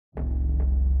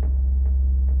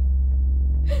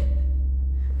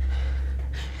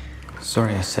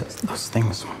Sorry I said those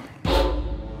things.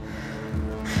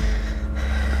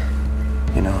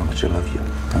 You know how much I love you,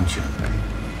 don't you?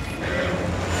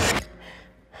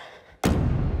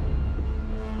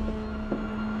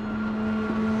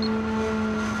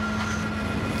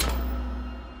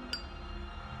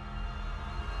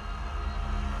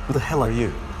 Who the hell are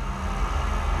you?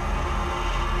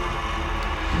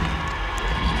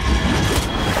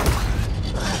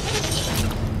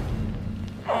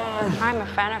 I'm a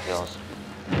fan of yours.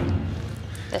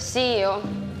 The CEO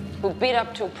who beat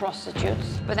up 2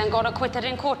 prostitutes, but then got acquitted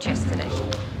in court yesterday.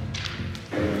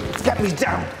 Get me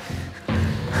down!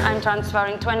 I'm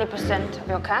transferring 20% of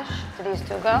your cash to these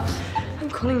 2 girls. I'm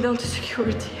calling down to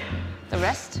security. The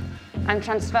rest, I'm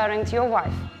transferring to your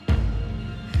wife.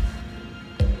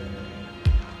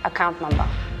 Account number.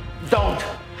 Don't!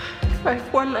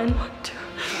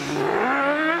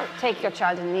 51912. Take your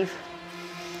child and leave.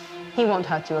 He won't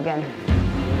hurt you again.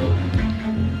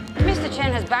 Mr.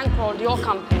 Chen has bankrolled your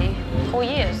company for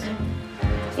years.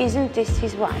 Isn't this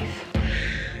his wife?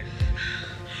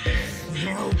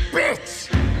 You bitch!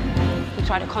 You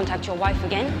try to contact your wife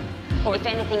again, or if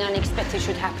anything unexpected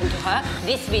should happen to her,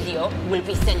 this video will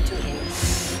be sent to him.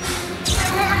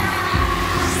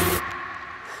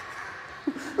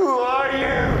 Who are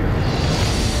you?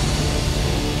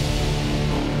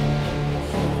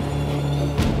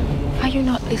 Are you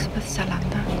not Elizabeth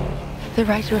Salander, the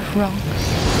writer of Wrongs?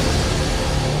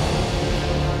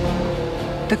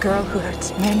 The girl who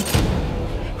hurts men,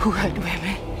 who hurt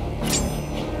women.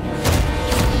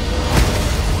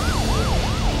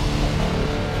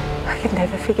 I could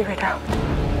never figure it out.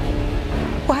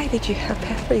 Why did you help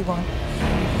everyone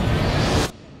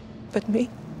but me?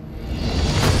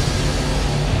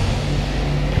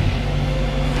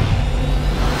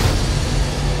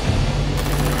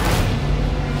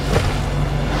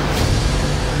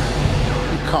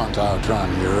 You can't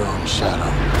outrun your own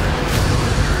shadow.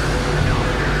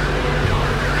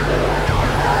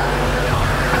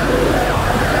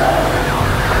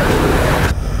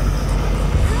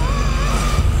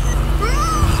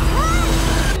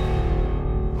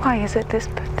 Why is it,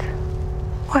 Lisbeth?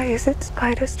 Why is it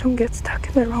spiders don't get stuck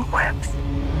in their own webs?